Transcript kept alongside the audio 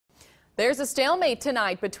There's a stalemate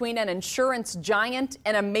tonight between an insurance giant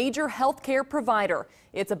and a major healthcare provider.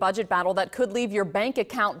 It's a budget battle that could leave your bank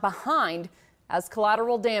account behind as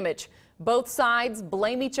collateral damage. Both sides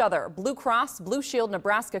blame each other. Blue Cross Blue Shield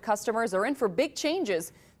Nebraska customers are in for big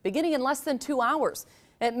changes beginning in less than 2 hours.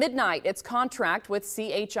 At midnight, its contract with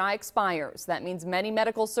CHI expires. That means many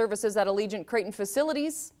medical services at Allegiant Creighton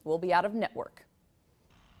facilities will be out of network.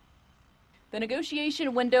 The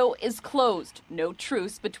negotiation window is closed. No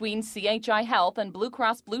truce between CHI Health and Blue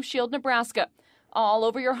Cross Blue Shield Nebraska. All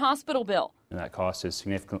over your hospital bill. And that cost is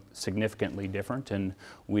significantly different, and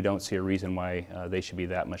we don't see a reason why they should be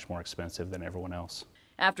that much more expensive than everyone else.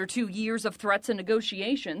 After 2 years of threats and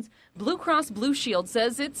negotiations, Blue Cross Blue Shield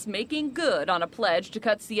says it's making good on a pledge to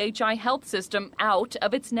cut CHI Health System out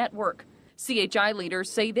of its network. CHI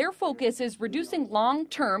leaders say their focus is reducing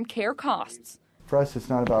long-term care costs. For us, it's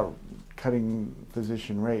not about cutting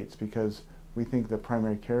physician rates, because we think the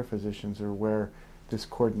primary care physicians are where this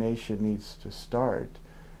coordination needs to start.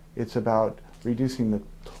 It's about reducing the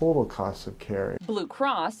total costs of care. Blue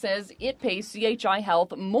Cross says it pays CHI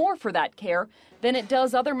Health more for that care than it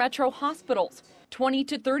does other metro hospitals, 20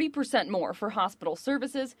 to 30% more for hospital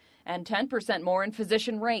services and 10% more in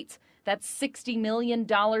physician rates. That's $60 million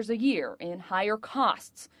a year in higher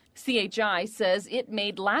costs. CHI says it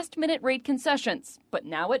made last-minute rate concessions, but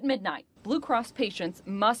now at midnight, Blue Cross patients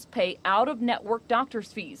must pay out-of-network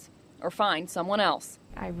doctor's fees or find someone else.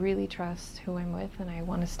 I really trust who I'm with, and I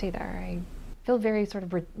want to stay there. I feel very sort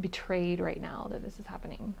of betrayed right now that this is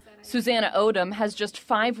happening. Susanna Odom has just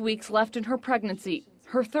 5 weeks left in her pregnancy,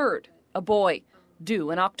 her third, a boy,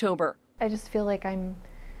 due in October. I just feel like I'm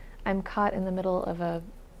caught in the middle of a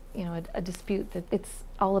dispute that it's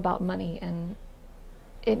all about money, and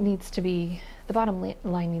it needs to be, the bottom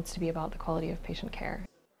line needs to be about the quality of patient care.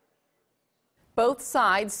 Both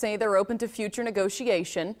sides say they're open to future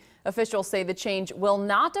negotiation. Officials say the change will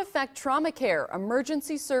not affect trauma care,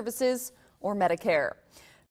 emergency services, or Medicare.